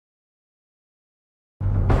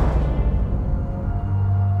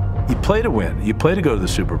You play to win. You play to go to the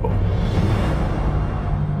Super Bowl.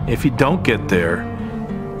 If you don't get there,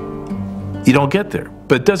 you don't get there.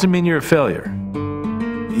 But it doesn't mean you're a failure.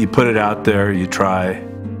 You put it out there, you try,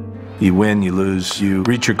 you win, you lose, you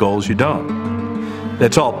reach your goals, you don't.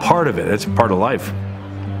 That's all part of it. That's part of life.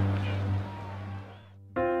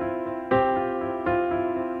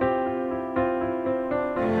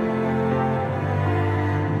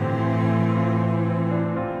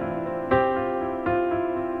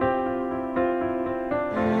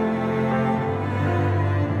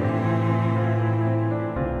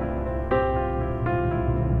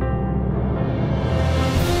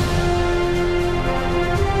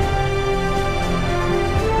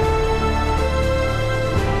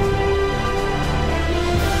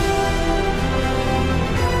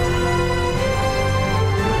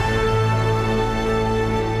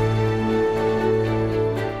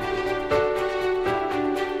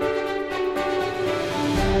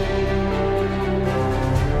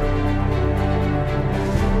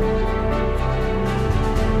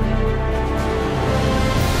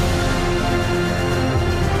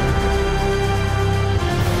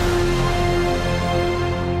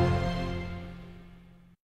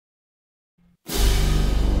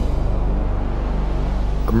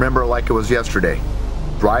 I remember it like it was yesterday.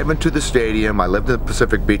 Driving to the stadium, I lived in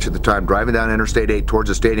Pacific Beach at the time, driving down Interstate 8 towards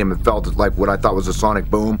the stadium, it felt like what I thought was a sonic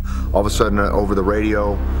boom. All of a sudden, over the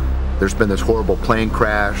radio, there's been this horrible plane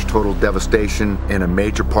crash, total devastation in a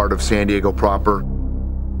major part of San Diego proper.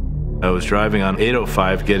 I was driving on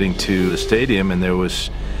 805 getting to the stadium, and there was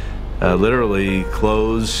literally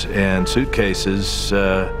clothes and suitcases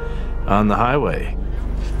on the highway.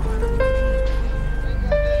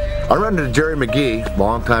 I run into Jerry McGee,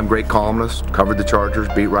 longtime great columnist, covered the Chargers,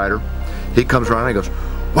 beat writer. He comes around and he goes,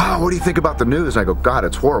 "Wow, what do you think about the news?" And I go, "God,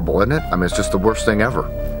 it's horrible, isn't it? I mean, it's just the worst thing ever."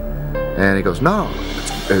 And he goes, "No,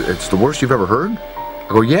 it's the worst you've ever heard?" I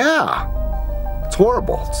go, "Yeah, it's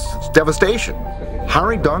horrible. It's devastation.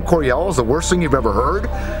 Hiring Don Coryell is the worst thing you've ever heard?"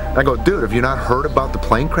 And I go, "Dude, have you not heard about the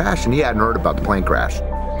plane crash?" And he hadn't heard about the plane crash.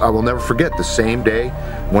 I will never forget the same day,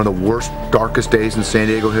 one of the worst, darkest days in San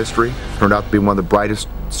Diego history, turned out to be one of the brightest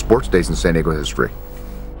sports days in San Diego history.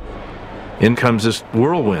 In comes this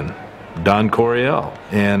whirlwind, Don Coryell.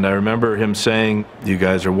 And I remember him saying, "You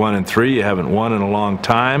guys are 1-3, you haven't won in a long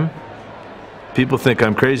time. People think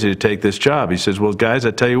I'm crazy to take this job." He says, "Well, guys,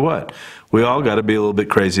 I tell you what, we all got to be a little bit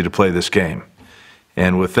crazy to play this game."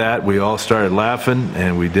 And with that, we all started laughing,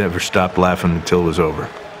 and we never stopped laughing until it was over.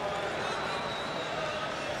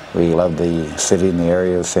 We love the city and the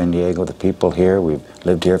area of San Diego, the people here. We've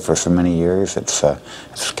lived here for so many years. It's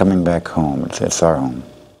coming back home. It's our home.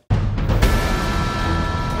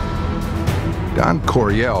 Don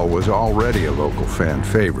Coryell was already a local fan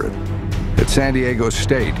favorite. At San Diego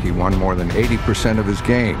State, he won more than 80% of his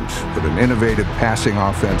games with an innovative passing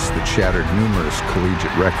offense that shattered numerous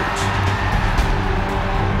collegiate records.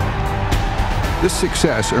 This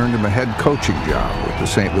success earned him a head coaching job with the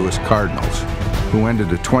St. Louis Cardinals, who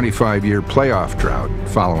ended a 25-year playoff drought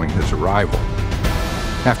following his arrival.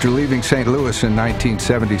 After leaving St. Louis in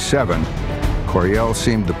 1977, Coryell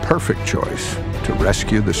seemed the perfect choice to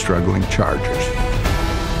rescue the struggling Chargers.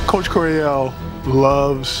 Coach Coryell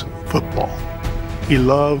loves football. He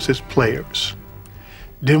loves his players.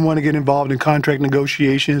 Didn't want to get involved in contract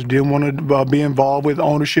negotiations, didn't want to be involved with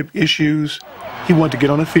ownership issues. He wanted to get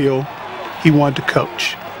on the field. He wanted to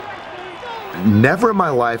coach. Never in my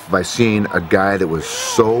life have I seen a guy that was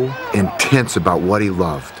so intense about what he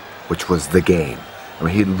loved, which was the game. I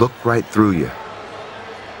mean, he'd look right through you.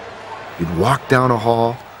 He'd walk down a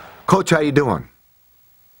hall. "Coach, how you doing?"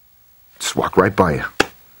 Just walk right by you.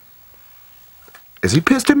 Is he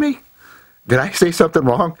pissed at me? Did I say something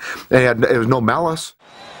wrong? And it was no malice.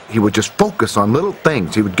 He would just focus on little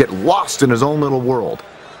things. He would get lost in his own little world.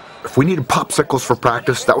 If we needed popsicles for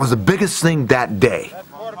practice, that was the biggest thing that day.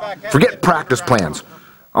 Forget practice plans.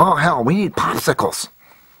 Oh, hell, we need popsicles.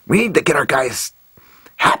 We need to get our guys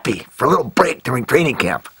happy for a little break during training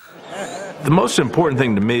camp. The most important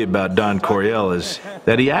thing to me about Don Coryell is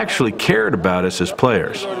that he actually cared about us as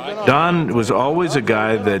players. Don was always a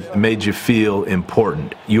guy that made you feel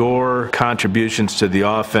important. Your contributions to the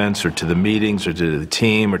offense or to the meetings or to the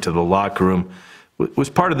team or to the locker room was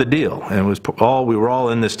part of the deal, and we were all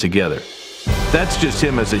in this together. That's just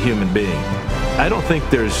him as a human being. I don't think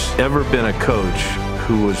there's ever been a coach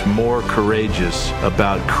who was more courageous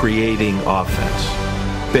about creating offense.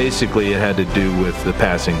 Basically, it had to do with the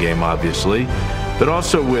passing game, obviously, but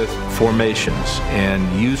also with formations and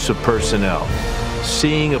use of personnel.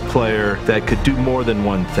 Seeing a player that could do more than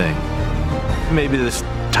one thing. Maybe this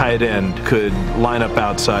tight end could line up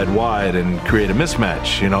outside wide and create a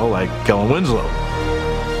mismatch, you know, like Kellen Winslow.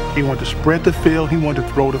 He wanted to spread the field. He wanted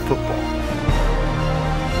to throw the football.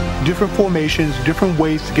 Different formations, different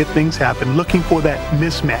ways to get things happen, looking for that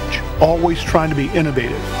mismatch, always trying to be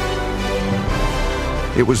innovative.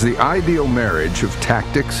 It was the ideal marriage of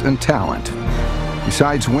tactics and talent.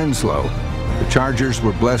 Besides Winslow, the Chargers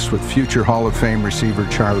were blessed with future Hall of Fame receiver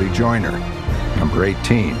Charlie Joyner, number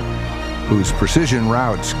 18, whose precision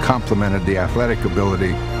routes complemented the athletic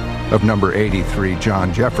ability of number 83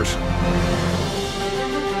 John Jefferson.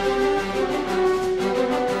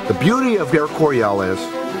 The beauty of Air Coryell is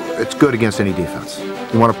it's good against any defense.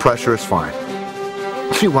 You want to pressure, it's fine.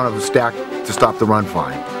 You want to stack to stop the run,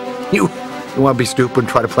 fine. You want to be stupid and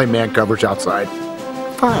try to play man coverage outside,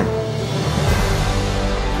 fine.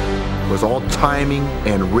 It was all timing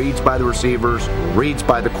and reads by the receivers, reads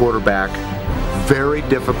by the quarterback. Very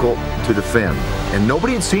difficult to defend, and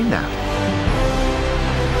nobody had seen that.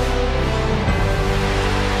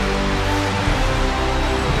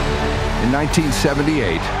 In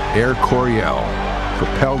 1978, Air Coryell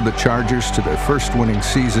propelled the Chargers to their first winning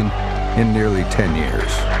season in nearly 10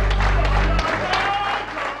 years.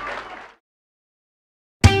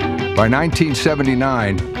 By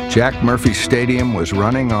 1979, Jack Murphy Stadium was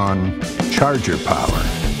running on Charger power.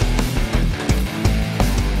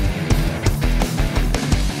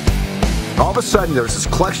 All of a sudden, there's this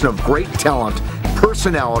collection of great talent,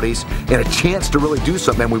 personalities, and a chance to really do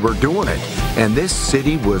something, and we were doing it. And this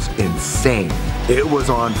city was insane. It was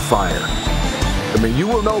on fire. I mean, you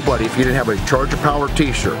were nobody if you didn't have a Charger Power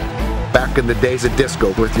t-shirt back in the days of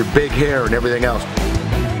disco with your big hair and everything else.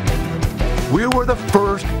 We were the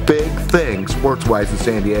first big thing sports-wise in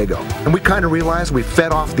San Diego. And we kind of realized we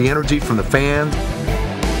fed off the energy from the fans.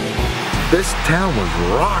 This town was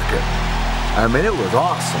rocking. I mean, it was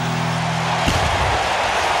awesome.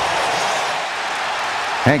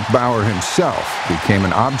 Hank Bauer himself became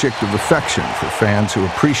an object of affection for fans who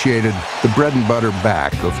appreciated the bread-and-butter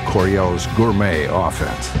back of Coryell's gourmet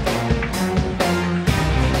offense.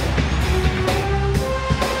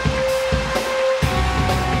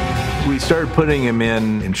 We started putting him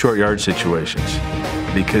in short yard situations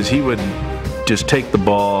because he would just take the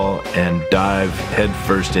ball and dive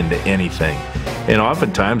headfirst into anything. And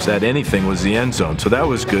oftentimes that anything was the end zone, so that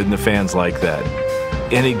was good, and the fans liked that.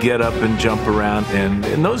 And he'd get up and jump around, and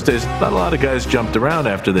in those days, not a lot of guys jumped around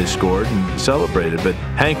after they scored and celebrated, but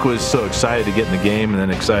Hank was so excited to get in the game and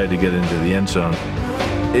then excited to get into the end zone.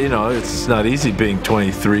 You know, it's not easy being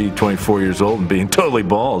 23, 24 years old and being totally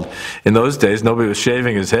bald. In those days, nobody was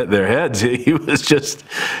shaving their heads. He was just,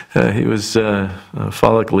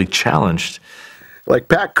 follically challenged. Like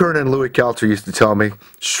Pat Kernan and Louis Kelter used to tell me,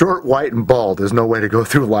 short, white, and bald is no way to go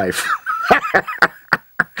through life.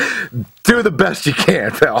 Do the best you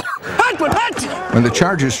can, pal. When the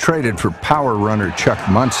Chargers traded for power runner Chuck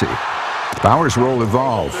Muncie, Bauer's role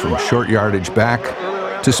evolved from short yardage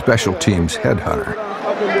back to special teams headhunter.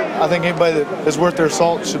 I think anybody that is worth their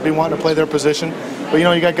salt should be wanting to play their position. But you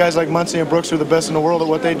know, you got guys like Muncie and Brooks who are the best in the world at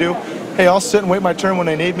what they do. Hey, I'll sit and wait my turn. When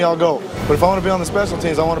they need me, I'll go. But if I want to be on the special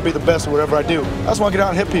teams, I want to be the best at whatever I do. I just want to get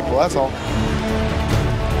out and hit people, that's all.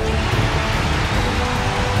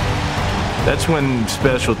 That's when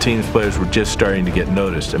special teams players were just starting to get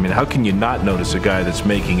noticed. I mean, how can you not notice a guy that's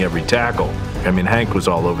making every tackle? I mean, Hank was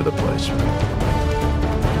all over the place.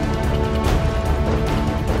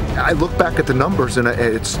 I look back at the numbers, and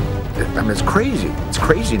it's crazy. It's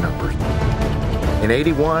crazy numbers. In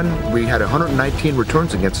 '81, we had 119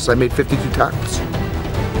 returns against us. I made 52 tackles.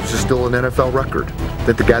 This is still an NFL record. I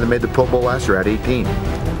think the guy that made the Pro Bowl last year had 18.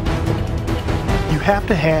 You have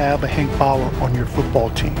to have a Hank Bauer on your football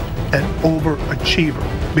team, an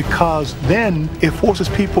overachiever, because then it forces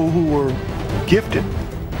people who are gifted,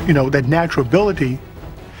 you know, that natural ability,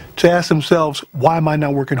 to ask themselves, why am I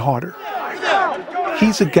not working harder?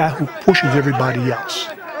 He's a guy who pushes everybody else.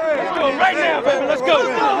 Right now, baby, let's go.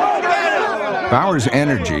 Bauer's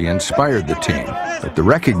energy inspired the team, but the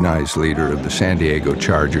recognized leader of the San Diego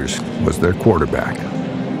Chargers was their quarterback.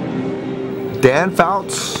 Dan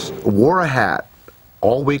Fouts wore a hat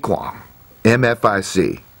all week long.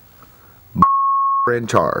 MFIC. In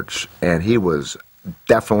charge, and he was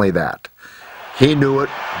definitely that. He knew it,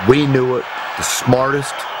 we knew it, the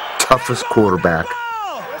smartest, toughest quarterback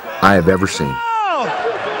I have ever seen. 11,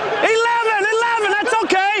 that's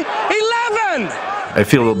okay, 11! I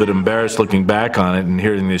feel a little bit embarrassed looking back on it and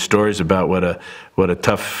hearing these stories about what a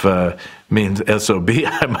tough, mean SOB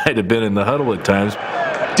I might have been in the huddle at times.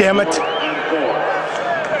 Damn it.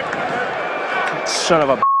 Son of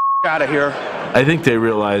a out of here. I think they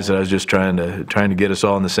realized that I was just trying to get us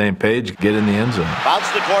all on the same page, get in the end zone. Bounce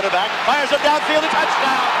the quarterback, fires it downfield, a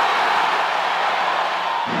touchdown.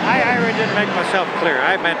 I really didn't make myself clear.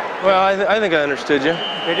 Well, I think I understood you.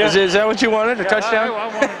 Is that what you wanted, a touchdown? I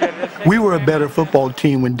wanted it. We were a better football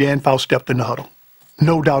team when Dan Fouts stepped in the huddle.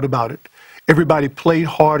 No doubt about it. Everybody played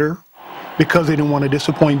harder because they didn't want to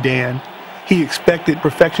disappoint Dan. He expected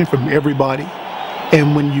perfection from everybody.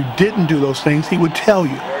 And when you didn't do those things, he would tell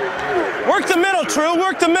you. Work the middle, True.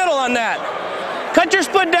 Work the middle on that. Cut your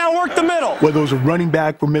split down, work the middle. Whether it was a running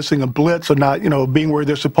back for missing a blitz or not, being where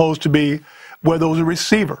they're supposed to be, whether it was a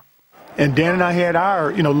receiver. And Dan and I had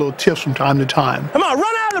our, little tips from time to time. Come on,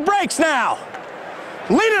 run out of the brakes now.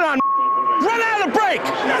 Lead it on. Run out of the brake.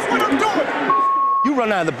 That's what I'm doing. You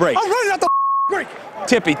run out of the brake. I'm running out the brake.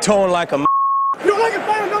 Tippy toeing like a. You don't like it,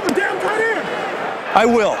 find another damn tight end. I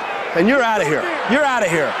will. And you're out of here. You're out of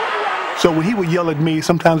here. So when he would yell at me,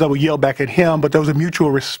 sometimes I would yell back at him, but there was a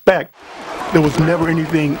mutual respect. There was never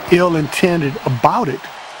anything ill-intended about it.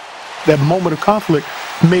 That moment of conflict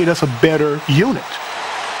made us a better unit.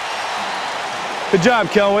 Good job,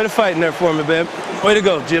 Kel. Way to fight in there for me, babe. Way to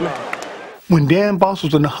go, Jimmy. When Dan Fouts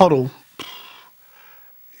was in the huddle,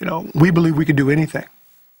 we believed we could do anything.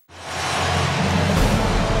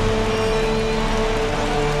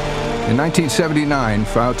 In 1979,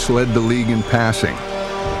 Fouts led the league in passing,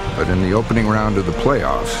 but in the opening round of the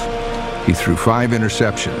playoffs, he threw 5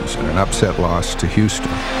 interceptions in an upset loss to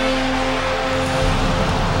Houston.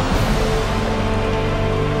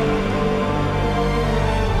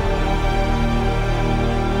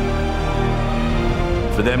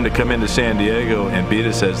 For them to come into San Diego and beat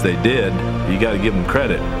us as they did, you got to give them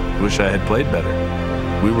credit. Wish I had played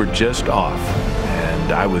better. We were just off,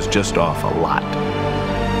 and I was just off a lot.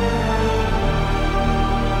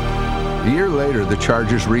 A year later, the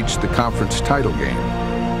Chargers reached the conference title game,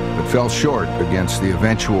 but fell short against the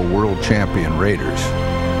eventual world champion Raiders.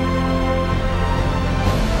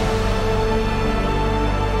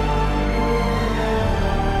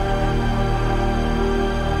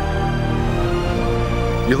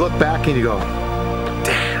 You look back and you go,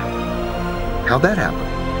 damn, how'd that happen?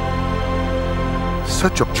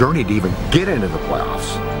 Such a journey to even get into the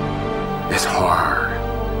playoffs. It's hard.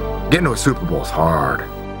 Getting to a Super Bowl is hard.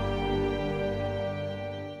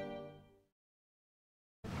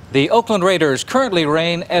 The Oakland Raiders currently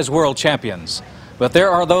reign as world champions. But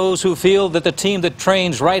there are those who feel that the team that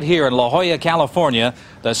trains right here in La Jolla, California,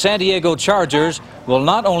 the San Diego Chargers, will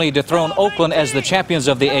not only dethrone Oakland as the champions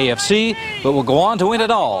of the AFC, but will go on to win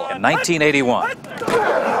it all in 1981.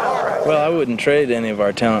 Well, I wouldn't trade any of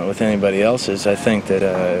our talent with anybody else's. I think that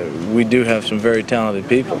we do have some very talented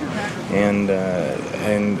people, and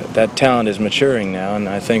that talent is maturing now. And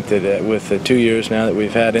I think that with the 2 years now that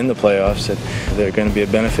we've had in the playoffs, that they're going to be a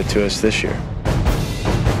benefit to us this year.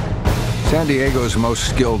 San Diego's most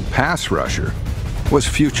skilled pass rusher was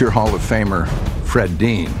future Hall of Famer Fred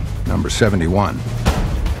Dean, number 71.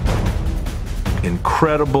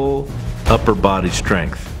 Incredible upper body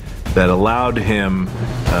strength that allowed him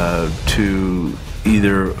to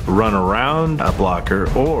either run around a blocker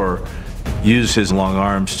or use his long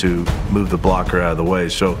arms to move the blocker out of the way.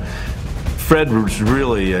 So Fred was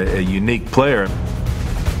really a unique player.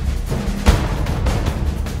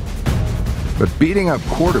 But beating up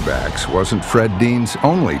quarterbacks wasn't Fred Dean's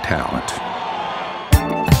only talent.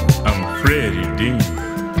 I'm Freddie Dean.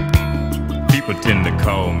 People tend to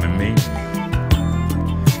call me mean,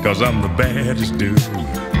 'cause I'm the baddest dude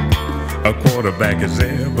a quarterback has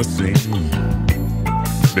ever seen.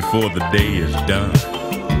 Before the day is done,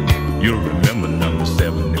 you'll remember number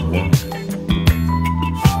 71.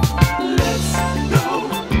 Let's go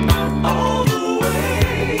all the way.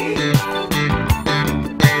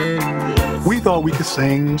 We thought we could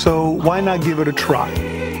sing, so why not give it a try?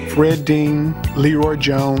 Fred Dean, Leroy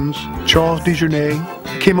Jones, Charles DeJournay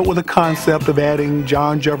came up with a concept of adding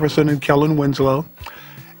John Jefferson and Kellen Winslow,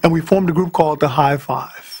 and we formed a group called the High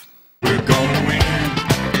Five. We're gonna win.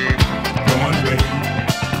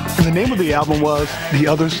 And the name of the album was The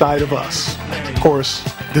Other Side of Us. Of course,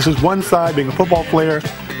 this is one side, being a football player.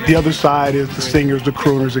 The other side is the singers, the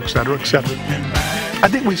crooners, etc., etc. I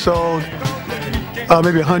think we sold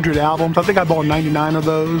maybe 100 albums. I think I bought 99 of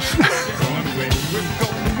those.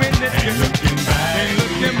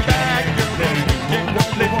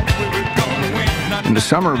 In the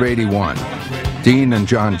summer of '81, Dean and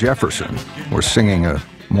John Jefferson were singing a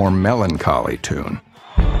more melancholy tune.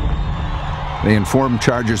 They informed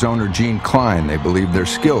Chargers owner Gene Klein they believed their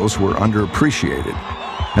skills were underappreciated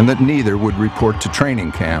and that neither would report to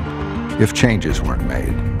training camp if changes weren't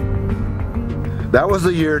made. That was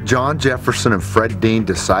the year John Jefferson and Fred Dean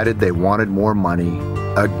decided they wanted more money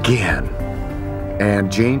again.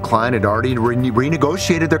 And Gene Klein had already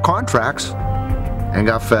renegotiated their contracts and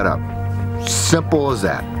got fed up. Simple as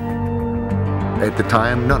that. At the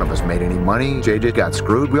time, none of us made any money. JJ got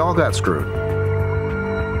screwed. We all got screwed.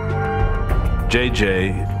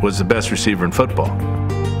 JJ was the best receiver in football.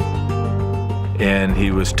 And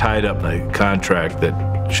he was tied up in a contract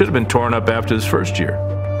that should have been torn up after his first year.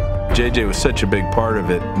 JJ was such a big part of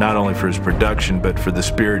it, not only for his production, but for the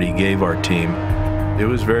spirit he gave our team. It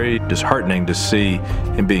was very disheartening to see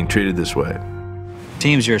him being treated this way.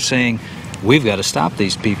 Teams are saying, we've got to stop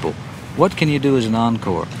these people. What can you do as an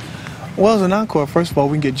encore? Well, as an encore, first of all,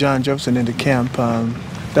 we can get John Jefferson into camp.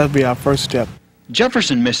 That would be our first step.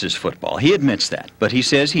 Jefferson misses football. He admits that. But he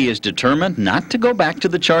says he is determined not to go back to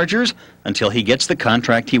the Chargers until he gets the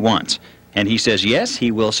contract he wants. And he says, yes, he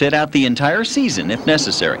will sit out the entire season if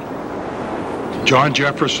necessary. John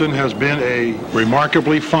Jefferson has been a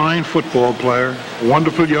remarkably fine football player, a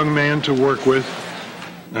wonderful young man to work with,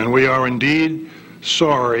 and we are indeed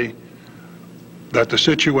sorry that the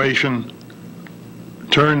situation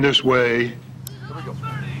turned this way.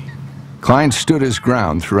 Klein stood his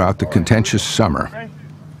ground throughout the contentious summer.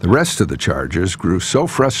 The rest of the Chargers grew so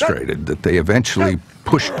frustrated that they eventually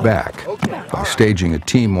pushed back by staging a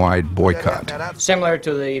team-wide boycott. Similar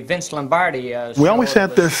to the Vince Lombardi. We always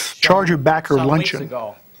had this Charger backer luncheon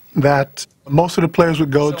that most of the players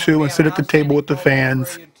would go to and sit at the table with the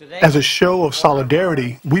fans. As a show of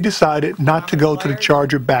solidarity, we decided not to go to the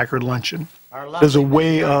Charger backer luncheon. There's a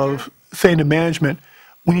way of saying to management,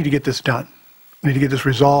 we need to get this done. We need to get this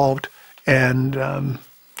resolved. And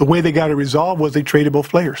the way they got it resolved was they traded both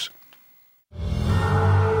players.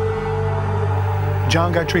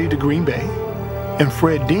 John got traded to Green Bay, and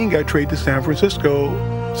Fred Dean got traded to San Francisco.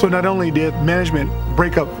 So not only did management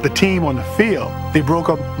break up the team on the field, they broke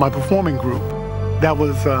up my performing group. That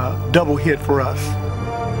was a double hit for us.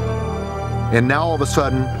 And now all of a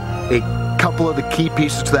sudden, a couple of the key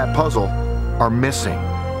pieces to that puzzle are missing.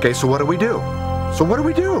 Okay, so what do we do?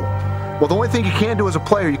 Well, the only thing you can do as a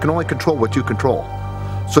player, you can only control what you control.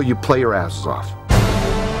 So you play your asses off.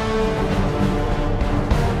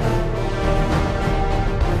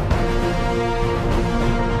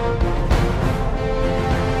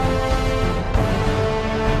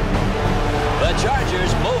 The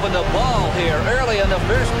Chargers moving the ball here early in the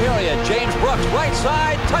first period. James Brooks, right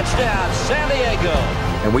side, touchdown, San Diego.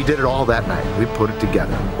 And we did it all that night. We put it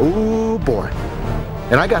together. Oh, boy.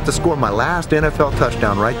 And I got to score my last NFL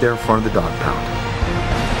touchdown right there in front of the dog pound.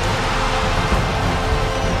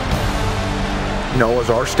 You know, it was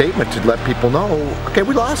our statement to let people know, okay,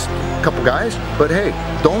 we lost a couple guys, but hey,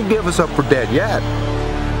 don't give us up for dead yet.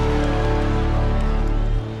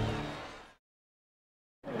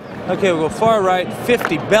 Okay, we'll go far right,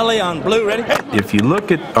 50, belly on blue, ready? If you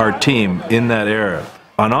look at our team in that era,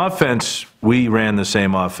 on offense, we ran the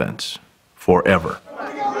same offense forever.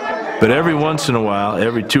 But every once in a while,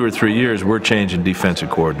 every 2 or 3 years, we're changing defensive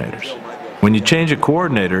coordinators. When you change a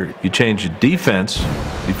coordinator, you change your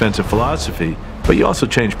defensive philosophy, but you also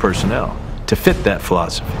change personnel to fit that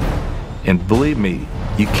philosophy. And believe me,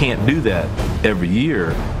 you can't do that every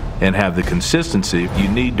year and have the consistency. You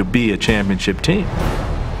need to be a championship team.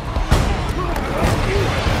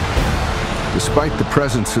 Despite the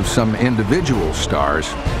presence of some individual stars,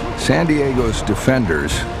 San Diego's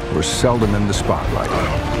defenders were seldom in the spotlight.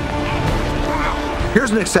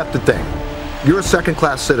 Here's an accepted thing. You're a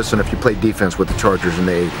second-class citizen if you play defense with the Chargers in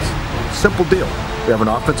the 80s. Simple deal. We have an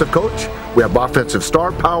offensive coach. We have offensive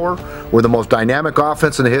star power. We're the most dynamic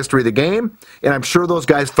offense in the history of the game. And I'm sure those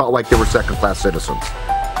guys felt like they were second-class citizens.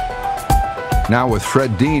 Now with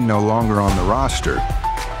Fred Dean no longer on the roster,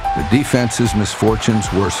 the defense's misfortunes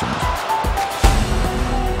worsened.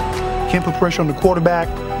 Can't put pressure on the quarterback.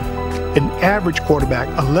 An average quarterback,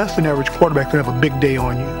 a less than average quarterback, could have a big day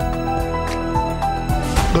on you.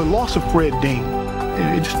 The loss of Fred Dean,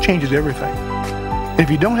 it just changes everything. If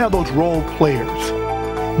you don't have those role players,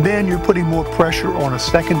 then you're putting more pressure on a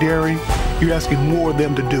secondary. You're asking more of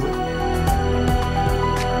them to do it.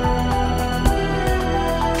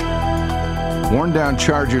 Worn-down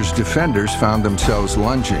Chargers defenders found themselves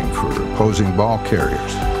lunging for opposing ball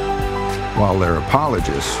carriers, while their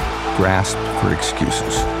apologists grasped for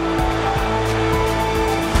excuses.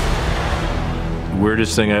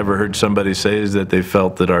 Weirdest thing I ever heard somebody say is that they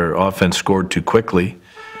felt that our offense scored too quickly,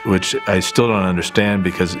 which I still don't understand,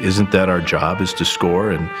 because isn't that our job, is to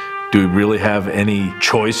score? And do we really have any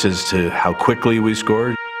choice as to how quickly we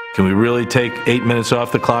score? Can we really take 8 minutes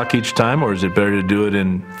off the clock each time, or is it better to do it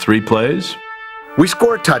in 3 plays? We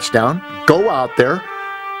score a touchdown, go out there,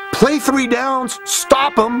 Play 3 downs,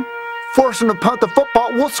 stop them, force them to punt the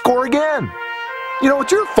football, we'll score again. You know,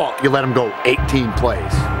 it's your fault you let them go 18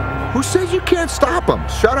 plays. Who says you can't stop them?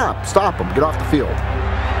 Shut up, stop them, get off the field.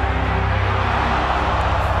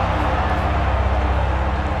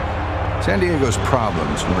 San Diego's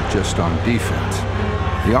problems weren't just on defense.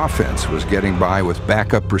 The offense was getting by with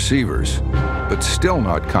backup receivers, but still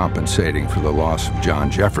not compensating for the loss of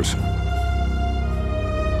John Jefferson.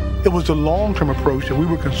 It was the long-term approach that we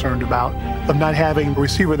were concerned about, of not having a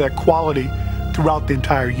receiver of that quality throughout the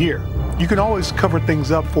entire year. You can always cover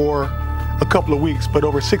things up for a couple of weeks, but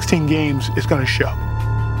over 16 games, it's going to show.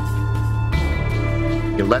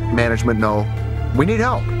 You let management know, we need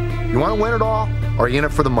help. You want to win it all, or are you in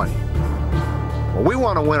it for the money? Well, we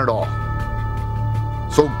want to win it all.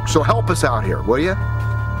 So help us out here, will you?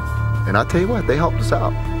 And I'll tell you what, they helped us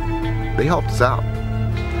out. They helped us out.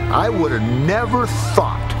 I would have never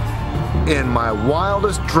thought in my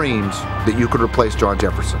wildest dreams that you could replace John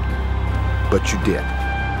Jefferson, but you did.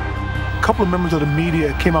 A couple of members of the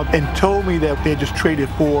media came out and told me that they had just traded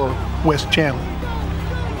for Wes Chandler.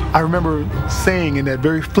 I remember saying in that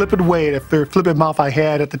very flippant way, that very flippant mouth I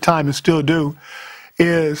had at the time and still do,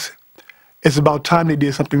 is it's about time they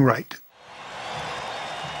did something right.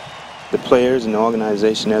 The players and the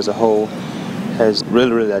organization as a whole has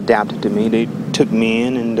really adapted to me. They took me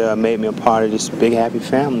in and made me a part of this big happy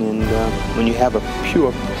family. And when you have a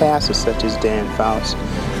pure passer such as Dan Fouts,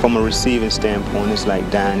 from a receiving standpoint, it's like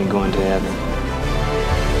dying and going to heaven.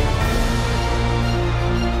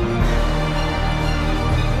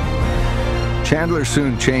 Chandler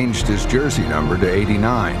soon changed his jersey number to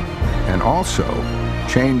 89 and also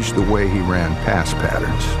changed the way he ran pass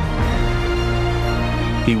patterns.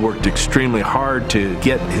 He worked extremely hard to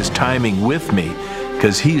get his timing with me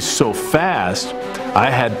because he's so fast.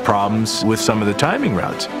 I had problems with some of the timing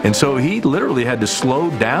routes. And so he literally had to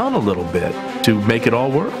slow down a little bit to make it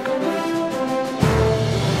all work.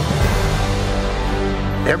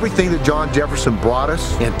 Everything that John Jefferson brought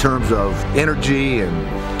us in terms of energy and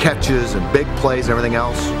catches and big plays and everything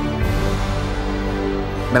else.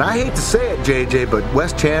 Man, I hate to say it, JJ, but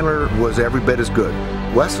Wes Chandler was every bit as good.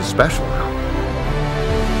 Wes is special now.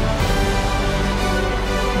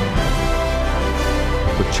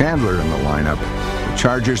 With Chandler in the lineup, the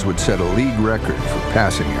Chargers would set a league record for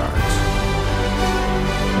passing yards.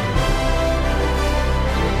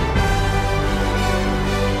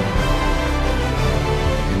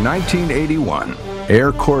 In 1981,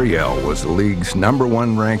 Air Coryell was the league's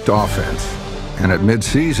 #1 ranked offense, and at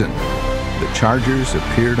midseason, the Chargers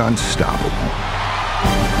appeared unstoppable.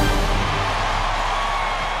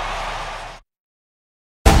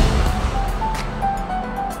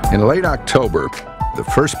 In late October, the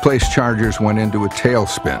first-place Chargers went into a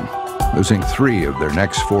tailspin, losing 3 of their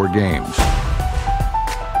next 4 games.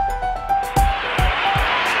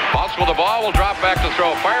 Moss with the ball will drop back to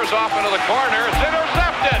throw. Fires off into the corner. It's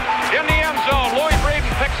intercepted in the end zone. Louis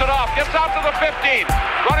Breeden picks it off. Gets out to the 15.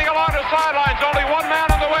 Running along the sidelines. Only one man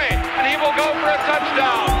in the way. And he will go for a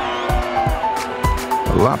touchdown.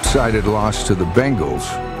 A lopsided loss to the Bengals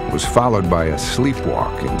was followed by a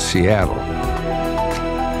sleepwalk in Seattle.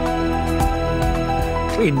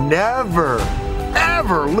 We never,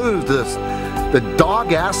 ever lose this. The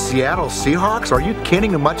dog-ass Seattle Seahawks? Are you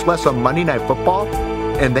kidding? Much less on Monday Night Football?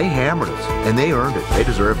 And they hammered us, and they earned it. They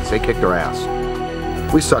deserved it. They kicked our ass.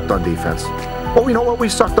 We sucked on defense. Well, you know what? We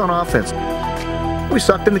sucked on offense. We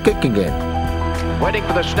sucked in the kicking game. Waiting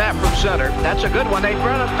for the snap from center. That's a good one. They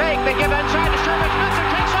run a fake. They give inside to Sherman. Spencer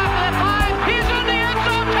takes off to that 5. He's in the end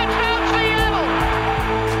zone. Touchdown,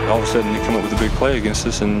 Seattle! All of a sudden, you come up with a big play against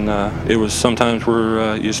us, and it was sometimes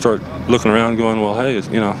where you start looking around going, well, hey,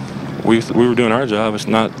 you know, we were doing our job. It's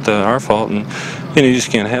not our fault, and you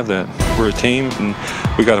just can't have that. We're a team, and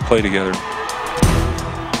we got to play together.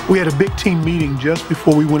 We had a big team meeting just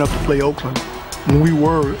before we went up to play Oakland. When we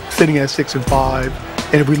were sitting at 6-5,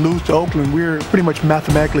 and if we lose to Oakland, we're pretty much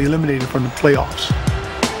mathematically eliminated from the playoffs.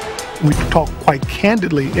 We talked quite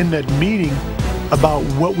candidly in that meeting about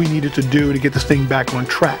what we needed to do to get this thing back on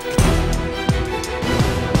track.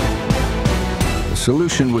 The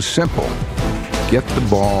solution was simple. Get the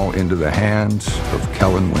ball into the hands of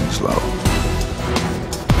Kellen Winslow.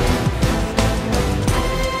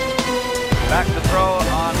 Back to throw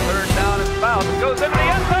on 3rd down and foul. It goes into the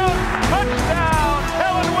end zone. Touchdown,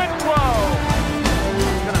 Kellen Winslow.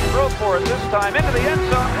 He's going to throw for it this time into the end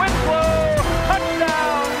zone. Winslow,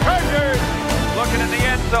 touchdown, Chargers. Looking in the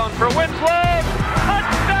end zone for Winslow.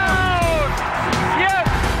 Touchdown! Yes!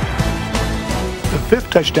 The 5th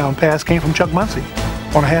touchdown pass came from Chuck Muncie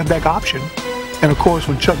on a halfback option. And of course,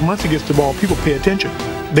 when Chuck Muncie gets the ball, people pay attention.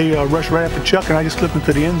 They rushed right after Chuck, and I just slipped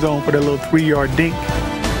into the end zone for that little 3-yard dink.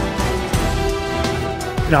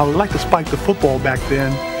 And I would like to spike the football back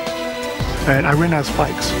then, and I ran out of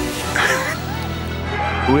spikes.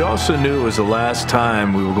 We also knew it was the last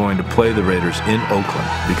time we were going to play the Raiders in Oakland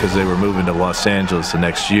because they were moving to Los Angeles the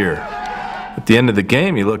next year. At the end of the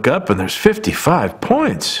game, you look up and there's 55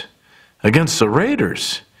 points against the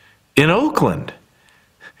Raiders in Oakland.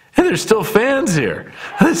 And there's still fans here.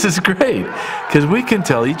 This is great because we can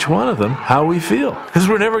tell each one of them how we feel because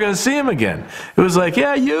we're never going to see them again. It was like,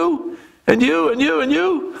 yeah, you, and you, and you, and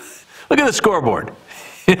you. Look at the scoreboard,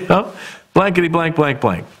 you know? Blankety blank, blank,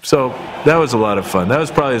 blank. So that was a lot of fun. That was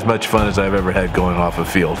probably as much fun as I've ever had going off a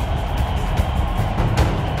field.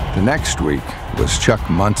 The next week was Chuck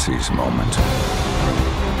Muncie's moment.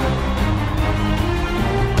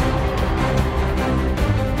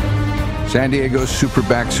 San Diego's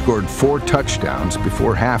Superback scored 4 touchdowns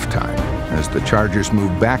before halftime as the Chargers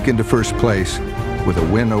moved back into first place with a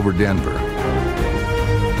win over Denver.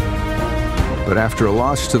 But after a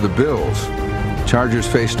loss to the Bills, Chargers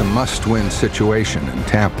faced a must-win situation in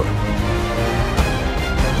Tampa.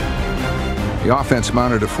 The offense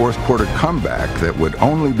mounted a fourth-quarter comeback that would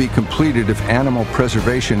only be completed if animal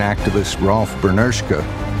preservation activist Rolf Bernerschke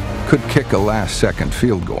could kick a last-second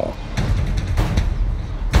field goal.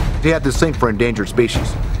 He had this thing for endangered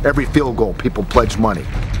species. Every field goal, people pledged money.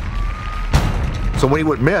 So when he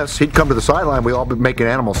would miss, he'd come to the sideline, we'd all be making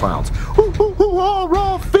animal sounds. Ooh, ooh, ooh, oh,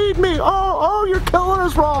 Rolf, feed me. Oh, you're killing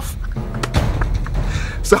us, Rolf.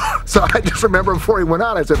 So I just remember before he went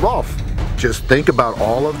out, I said, Rolf, just think about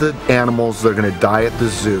all of the animals that are going to die at the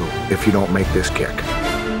zoo if you don't make this kick.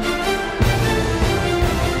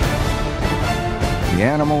 The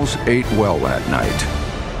animals ate well that night,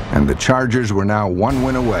 and the Chargers were now 1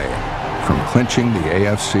 win away from clinching the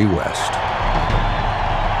AFC West.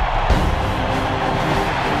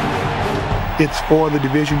 It's for the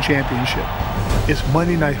division championship. It's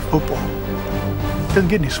Monday Night Football. It doesn't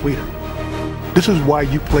get any sweeter. This is why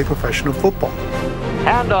you play professional football.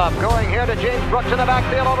 Handoff going here to James Brooks in the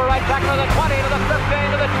backfield over right tackle to the 20, to the 15,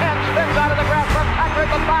 to the 10, spins out of the grab from Packer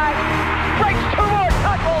at the 5, breaks 2 more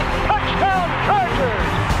tackles, touchdown Chargers!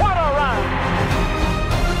 What a run!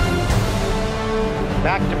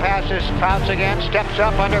 Back to passes, Fouts again, steps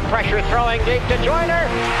up under pressure, throwing deep to Joyner.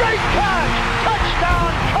 Great catch! Touchdown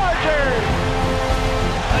Chargers!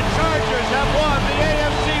 The Chargers have won the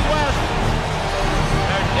AFC West.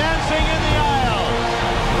 They're dancing in the aisles.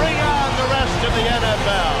 Bring on the rest of the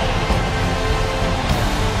NFL.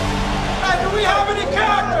 Hey, do we have any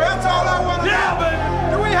character? That's all I want to know. Yeah,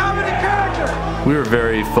 but do we have any character? We were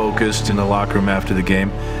very focused in the locker room after the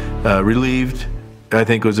game. Relieved, I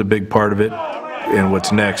think, was a big part of it. And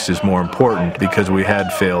what's next is more important because we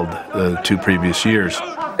had failed the 2 previous years.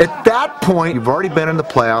 At that point, you've already been in the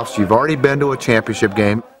playoffs. You've already been to a championship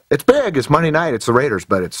game. It's big. It's Monday night. It's the Raiders,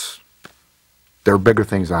 but there are bigger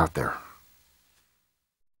things out there.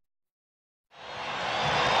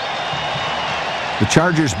 The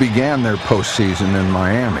Chargers began their postseason in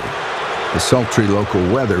Miami. The sultry local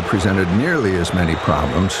weather presented nearly as many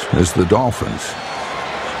problems as the Dolphins.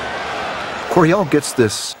 Coryell gets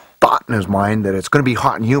this thought in his mind that it's going to be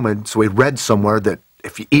hot and humid, so he read somewhere that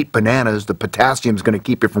if you eat bananas, the potassium is going to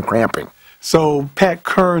keep you from cramping. So Pat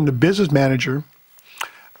Kern, the business manager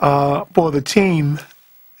for the team,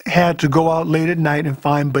 had to go out late at night and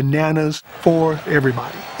find bananas for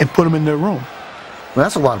everybody and put them in their room. Well,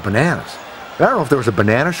 that's a lot of bananas. I don't know if there was a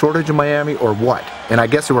banana shortage in Miami or what, and I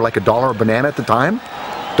guess they were like $1 a banana at the time.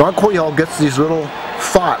 Don Coryell gets these little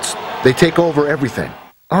thoughts. They take over everything.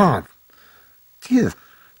 Oh, geez,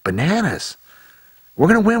 bananas. We're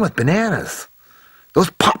going to win with bananas. Those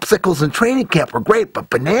popsicles in training camp were great, but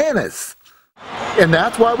bananas. And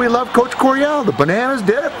that's why we love Coach Coryell. The bananas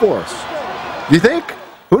did it for us. You think?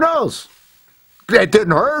 Who knows? It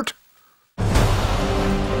didn't hurt.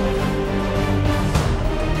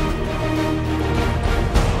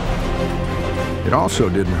 It also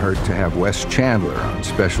didn't hurt to have Wes Chandler on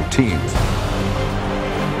special teams.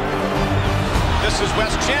 This is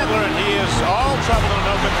Wes Chandler, and he is all trouble in an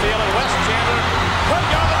open field, and Wes Chandler put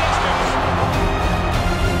down the distance.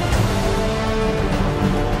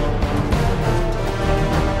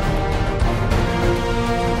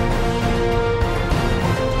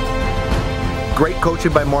 Great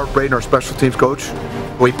coaching by Mark Braden, our special teams coach.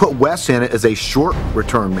 We put Wes in it as a short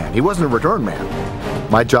return man. He wasn't a return man.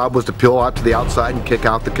 My job was to peel out to the outside and kick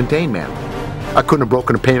out the contain man. I couldn't have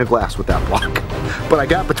broken a pane of glass with that block. But I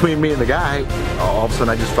got between me and the guy, all of a sudden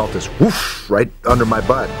I just felt this whoosh right under my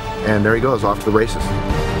butt. And there he goes, off to the races.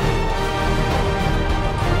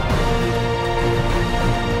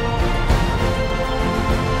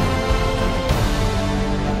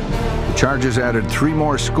 Chargers added 3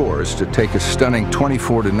 more scores to take a stunning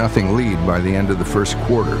 24-0 lead by the end of the first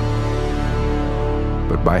quarter.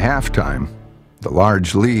 But by halftime, the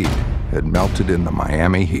large lead had melted in the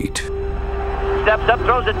Miami Heat. Steps up,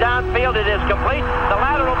 throws it downfield. It is complete. The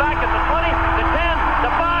lateral back at the 20, the 10,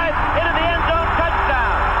 the 5, into the end zone,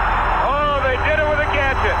 touchdown. Oh, they did it with a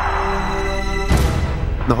gadget.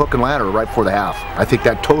 The hook and ladder right before the half. I think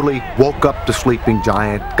that totally woke up the sleeping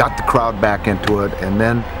giant, got the crowd back into it, and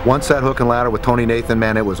then once that hook and ladder with Tony Nathan,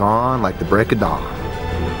 man, it was on like the break of dawn.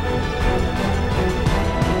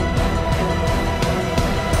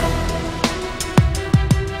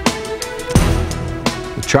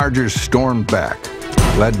 The Chargers stormed back,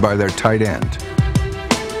 led by their tight end.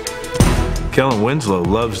 Kellen Winslow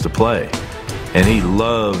loves to play, and he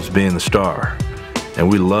loves being the star. And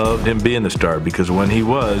we loved him being the star because when he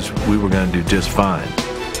was, we were going to do just fine.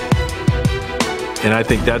 And I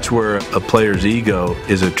think that's where a player's ego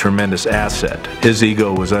is a tremendous asset. His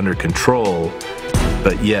ego was under control,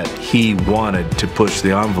 but yet he wanted to push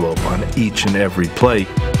the envelope on each and every play.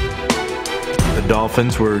 The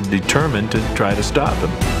Dolphins were determined to try to stop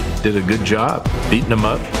him. Did a good job beating him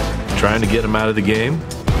up, trying to get him out of the game.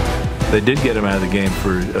 They did get him out of the game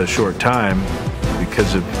for a short time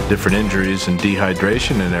because of different injuries and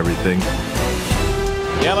dehydration and everything.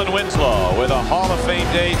 Kellen Winslow with a Hall of Fame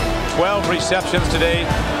day, 12 receptions today,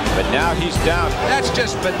 but now he's down. That's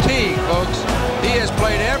just fatigue, folks. He has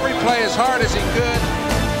played every play as hard as he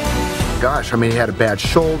could. Gosh, I mean, he had a bad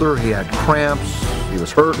shoulder, he had cramps, he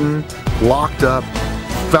was hurting, locked up,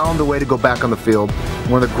 found a way to go back on the field.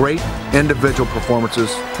 One of the great individual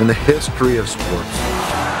performances in the history of sports.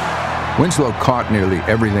 Winslow caught nearly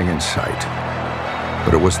everything in sight,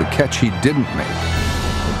 but it was the catch he didn't make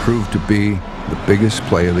that proved to be the biggest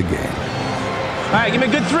play of the game. All right, give me a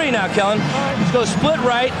good 3 now, Kellen. Let's go split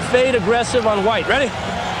right, fade aggressive on White. Ready?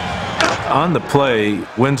 On the play,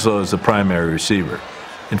 Winslow is the primary receiver.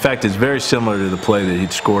 In fact, it's very similar to the play that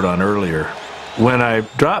he'd scored on earlier. When I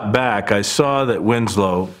dropped back, I saw that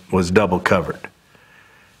Winslow was double covered.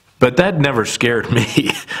 But that never scared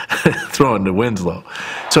me, throwing to Winslow.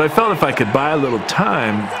 So I felt if I could buy a little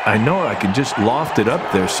time, I know I could just loft it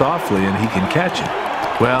up there softly and he can catch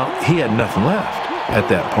it. Well, he had nothing left at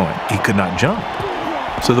that point. He could not jump.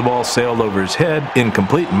 So the ball sailed over his head,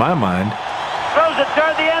 incomplete in my mind. Throws it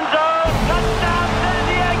toward the end zone. Touchdown, San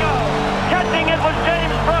Diego. Catching it was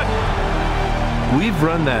James Brooks. We've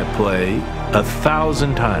run that play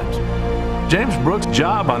 1,000 times. James Brooks'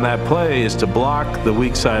 job on that play is to block the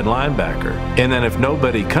weak side linebacker. And then if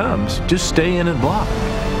nobody comes, just stay in and block.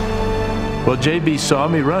 Well, JB saw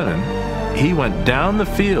me running. He went down the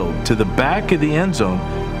field to the back of the end zone.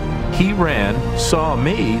 He ran, saw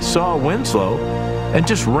me, saw Winslow, and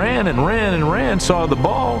just ran and ran and ran, saw the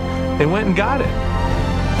ball, and went and got it.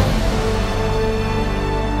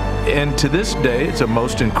 And to this day, it's the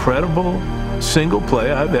most incredible single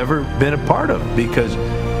play I've ever been a part of because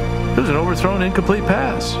it was an overthrown, incomplete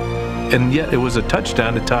pass. And yet it was a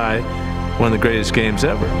touchdown to tie one of the greatest games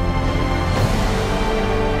ever.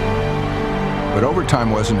 But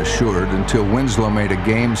overtime wasn't assured until Winslow made a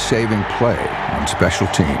game-saving play on special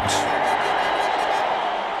teams.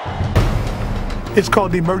 It's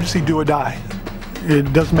called the emergency do or die.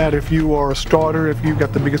 It doesn't matter if you are a starter, if you've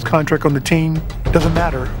got the biggest contract on the team. It doesn't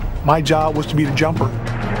matter. My job was to be the jumper.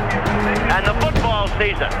 And the football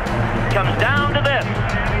season comes down to this.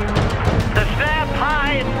 The snap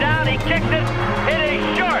high, it's down, he kicks it. It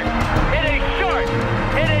is short. It is short.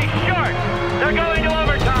 It is short. They're going to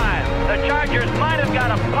overtime. The Chargers might have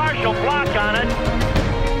got a partial block on it.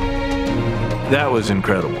 That was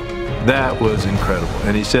incredible. That was incredible.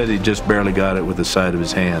 And he said he just barely got it with the side of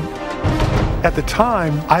his hand. At the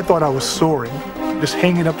time, I thought I was soaring, just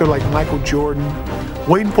hanging up there like Michael Jordan,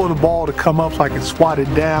 waiting for the ball to come up so I could swat it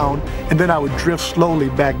down, and then I would drift slowly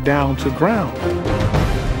back down to the ground.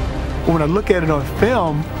 But when I look at it on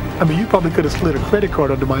film, I mean, you probably could have slid a credit card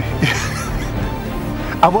under my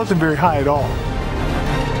I wasn't very high at all.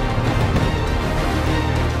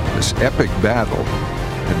 This epic battle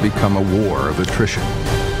had become a war of attrition.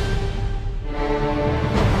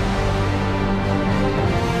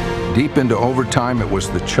 Deep into overtime, it was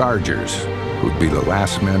the Chargers who'd be the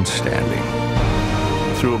last men standing.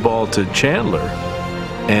 Threw a ball to Chandler,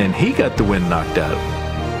 and he got the wind knocked out of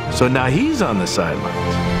him. So now he's on the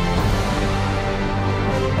sidelines.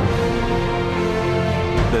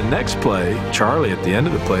 The next play, Charlie at the end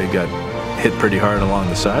of the play got hit pretty hard along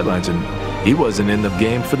the sidelines, and he wasn't in the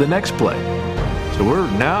game for the next play. So we're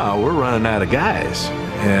running out of guys,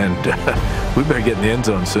 and we better get in the end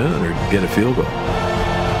zone soon or get a field goal.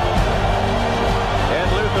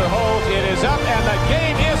 And Luther holds. It is up, and the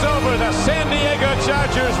game is is over. The San Diego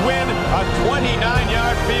Chargers win a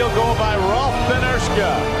 29-yard field goal by Rolf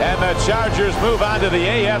Benirschke. And the Chargers move on to the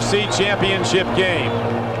AFC Championship game.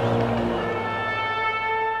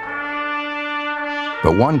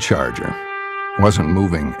 But one Charger wasn't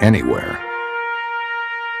moving anywhere.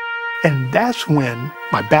 And that's when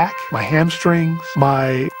my back, my hamstrings,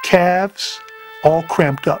 my calves all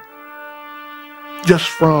cramped up. Just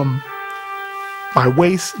from my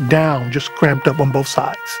waist down, just cramped up on both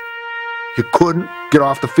sides. He couldn't get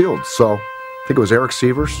off the field, so I think it was Eric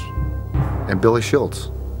Sievers and Billy Schultz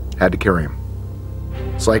had to carry him.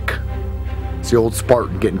 It's like it's the old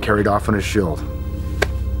Spartan getting carried off on his shield.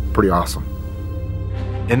 Pretty awesome.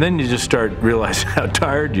 And then you just start realizing how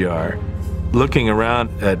tired you are, looking around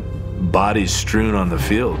at bodies strewn on the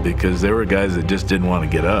field, because there were guys that just didn't want to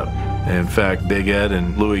get up. And in fact, Big Ed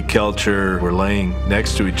and Louis Kelcher were laying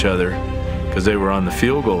next to each other because they were on the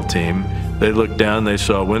field goal team. They looked down, they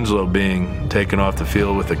saw Winslow being taken off the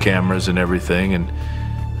field with the cameras and everything, and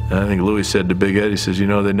I think Louis said to Big Ed, he says, you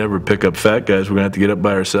know, they never pick up fat guys, we're going to have to get up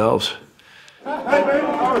by ourselves. Hey,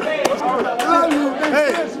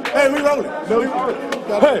 we rolling.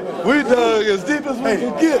 Hey, we dug as deep as we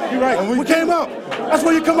can get. You're right. And we came up. That's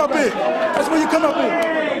where you come up in. That's where you come up in.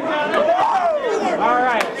 All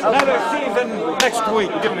right, another season next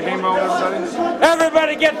week. You giving the game ball, everybody?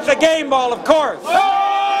 Everybody gets the game ball, of course.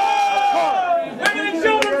 Women and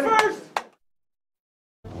children first.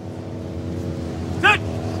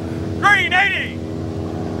 Green 80.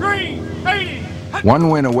 Green 80. One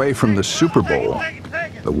win away from the Super Bowl,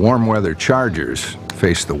 the warm weather Chargers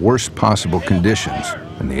faced the worst possible conditions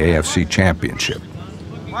in the AFC Championship.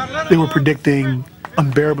 They were predicting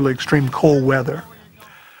unbearably extreme cold weather.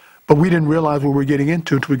 But we didn't realize what we were getting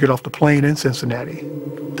into until we get off the plane in Cincinnati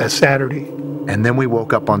that Saturday. And then we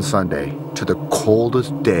woke up on Sunday to the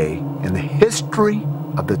coldest day in the history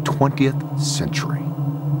of the 20th century.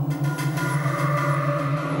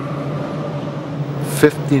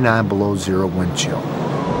 59 below zero wind chill.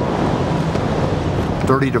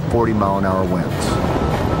 30 to 40 mile an hour winds.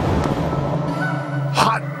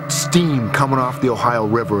 Hot steam coming off the Ohio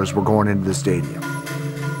River as we're going into the stadium.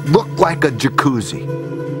 Looked like a jacuzzi.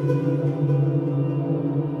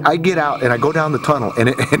 I get out and I go down the tunnel and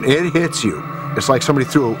it hits you. It's like somebody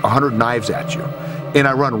threw 100 knives at you. And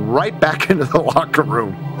I run right back into the locker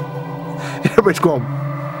room. And everybody's going,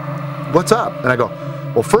 what's up? And I go,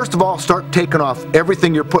 well, first of all, start taking off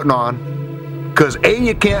everything you're putting on, because A,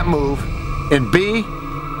 you can't move, and B,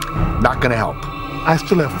 not going to help. I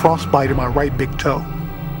still have frostbite in my right big toe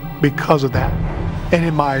because of that. And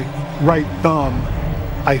in my right thumb,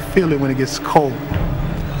 I feel it when it gets cold.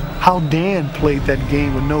 How Dan played that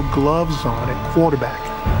game with no gloves on at quarterback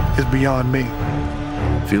is beyond me.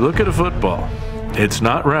 If you look at a football, it's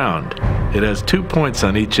not round. It has 2 points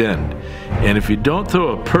on each end. And if you don't throw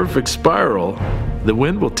a perfect spiral, the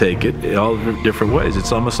wind will take it all different ways.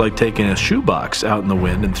 It's almost like taking a shoebox out in the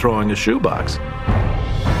wind and throwing a shoebox.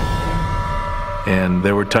 And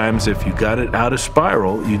there were times if you got it out of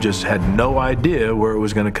spiral, you just had no idea where it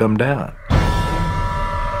was going to come down.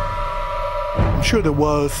 I'm sure there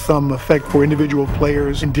was some effect for individual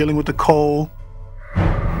players in dealing with the cold.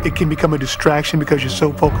 It can become a distraction because you're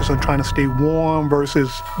so focused on trying to stay warm versus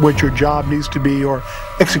what your job needs to be or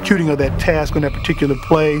executing of that task on that particular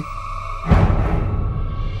play.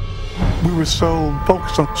 We were so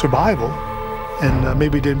focused on survival and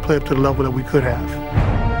maybe didn't play up to the level that we could have.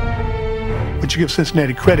 But you give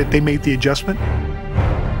Cincinnati credit, they made the adjustment.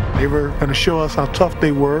 They were going to show us how tough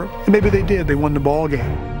they were, and maybe they did. They won the ball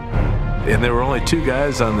game. And there were only 2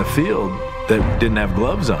 guys on the field that didn't have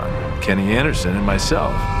gloves on, Kenny Anderson and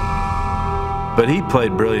myself. But he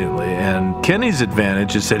played brilliantly, and Kenny's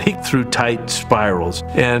advantage is that he threw tight spirals,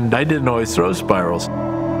 and I didn't always throw spirals.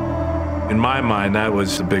 In my mind, that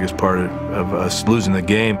was the biggest part of us losing the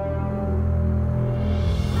game.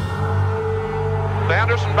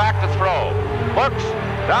 Anderson back to throw. Looks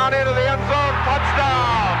down into the end zone.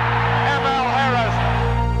 Touchdown! M.L. Harris.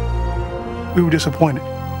 We were disappointed.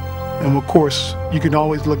 And of course, you can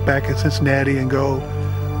always look back at Cincinnati and go,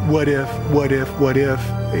 what if, what if, what if,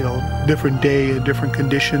 you know, different day, a different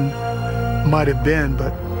condition might have been,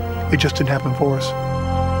 but it just didn't happen for us.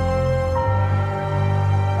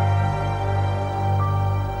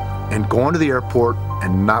 And going to the airport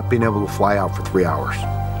and not being able to fly out for 3 hours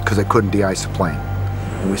because they couldn't de-ice the plane.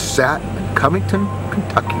 And we sat in Covington,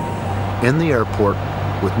 Kentucky, in the airport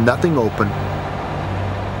with nothing open.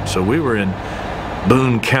 So we were in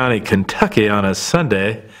Boone County, Kentucky on a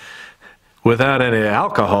Sunday without any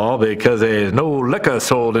alcohol because there's no liquor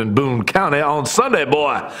sold in Boone County on Sunday,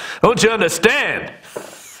 boy. Don't you understand?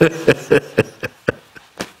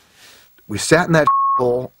 We sat in that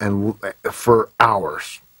hole and for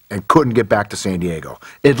hours and couldn't get back to San Diego.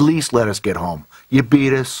 At least let us get home. You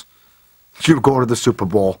beat us. You're going to the Super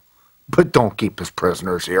Bowl. But don't keep us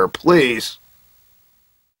prisoners here, please.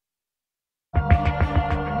 The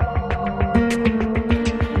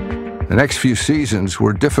next few seasons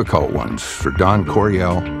were difficult ones for Don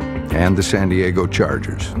Coryell and the San Diego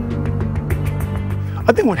Chargers.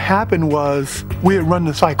 I think what happened was we had run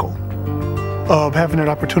the cycle of having that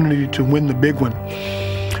opportunity to win the big one.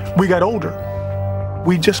 We got older.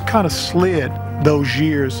 We just kind of slid those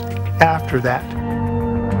years after that.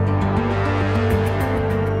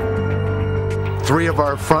 3 of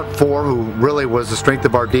our front 4, who really was the strength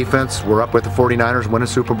of our defense, were up with the 49ers winning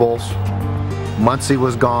Super Bowls. Muncie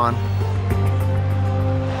was gone.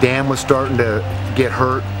 Dan was starting to get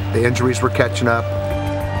hurt. The injuries were catching up.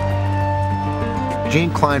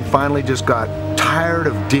 Gene Klein finally just got tired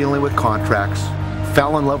of dealing with contracts,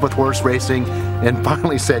 fell in love with horse racing, and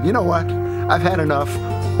finally said, you know what? I've had enough.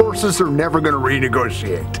 Horses are never going to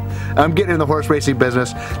renegotiate. I'm getting in the horse racing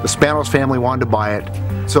business. The Spanos family wanted to buy it,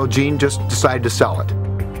 so Gene just decided to sell it.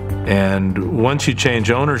 And once you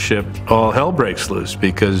change ownership, all hell breaks loose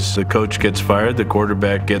because the coach gets fired, the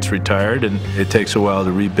quarterback gets retired, and it takes a while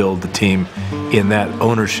to rebuild the team in that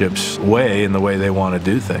ownership's way, in the way they want to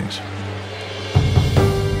do things.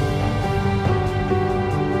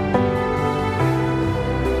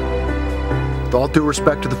 With all due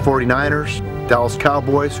respect to the 49ers, Dallas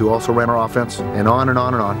Cowboys, who also ran our offense, and on and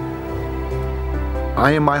on and on,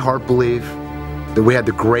 I in my heart believe that we had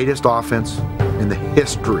the greatest offense in the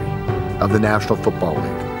history of the National Football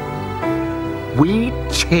League. We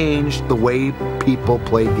changed the way people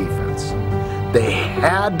play defense. They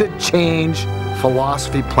had to change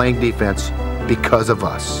philosophy playing defense because of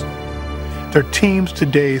us. There are teams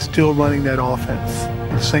today still running that offense,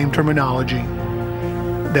 the same terminology,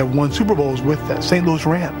 that won Super Bowls with that. St. Louis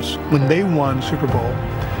Rams, when they won Super Bowl,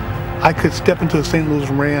 I could step into a St. Louis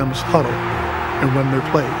Rams huddle and run their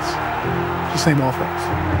plays. It's the same offense.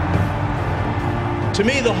 To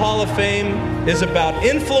me, the Hall of Fame is about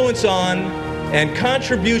influence on and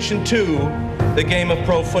contribution to the game of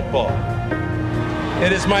pro football.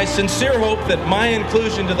 It is my sincere hope that my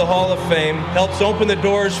inclusion to the Hall of Fame helps open the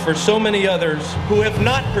doors for so many others who have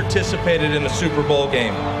not participated in a Super Bowl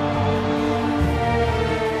game.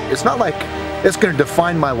 It's not like it's going to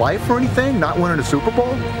define my life or anything, not winning a Super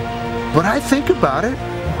Bowl, but I think about it.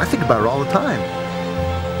 I think about it all the time.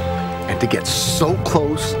 And to get so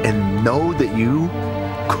close and know that you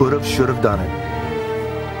could have, should have done it,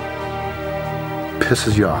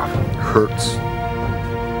 pisses you off, hurts.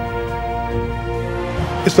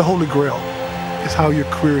 It's the Holy Grail. It's how your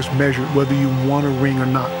career is measured, whether you won a ring or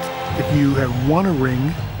not. If you have won a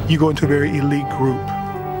ring, you go into a very elite group.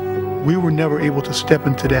 We were never able to step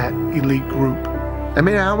into that elite group. I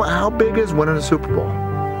mean, how big is winning a Super Bowl?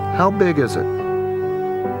 How big is it?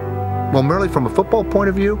 Well, merely from a football point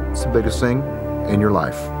of view, it's the biggest thing in your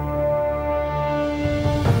life.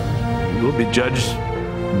 We'll be judged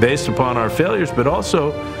based upon our failures, but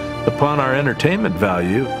also upon our entertainment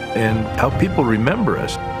value and how people remember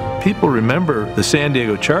us. People remember the San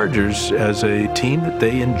Diego Chargers as a team that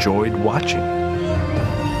they enjoyed watching.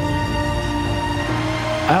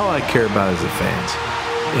 All I care about is the fans.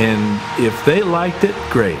 And if they liked it,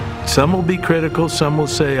 great. Some will be critical, some will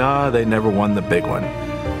say, they never won the big one.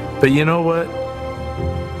 But you know what?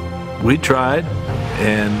 We tried,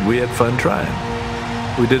 and we had fun trying.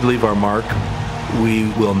 We did leave our mark. We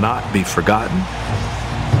will not be forgotten.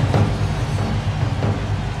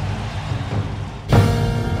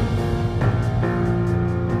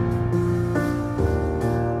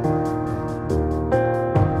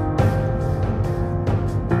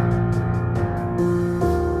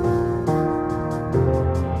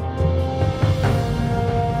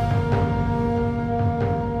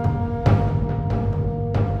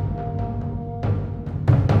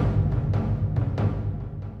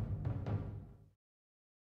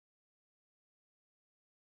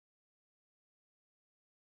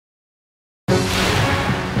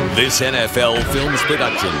 This NFL Films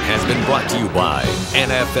production has been brought to you by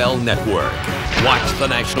NFL Network. Watch the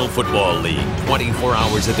National Football League 24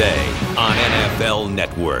 hours a day on NFL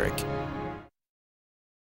Network.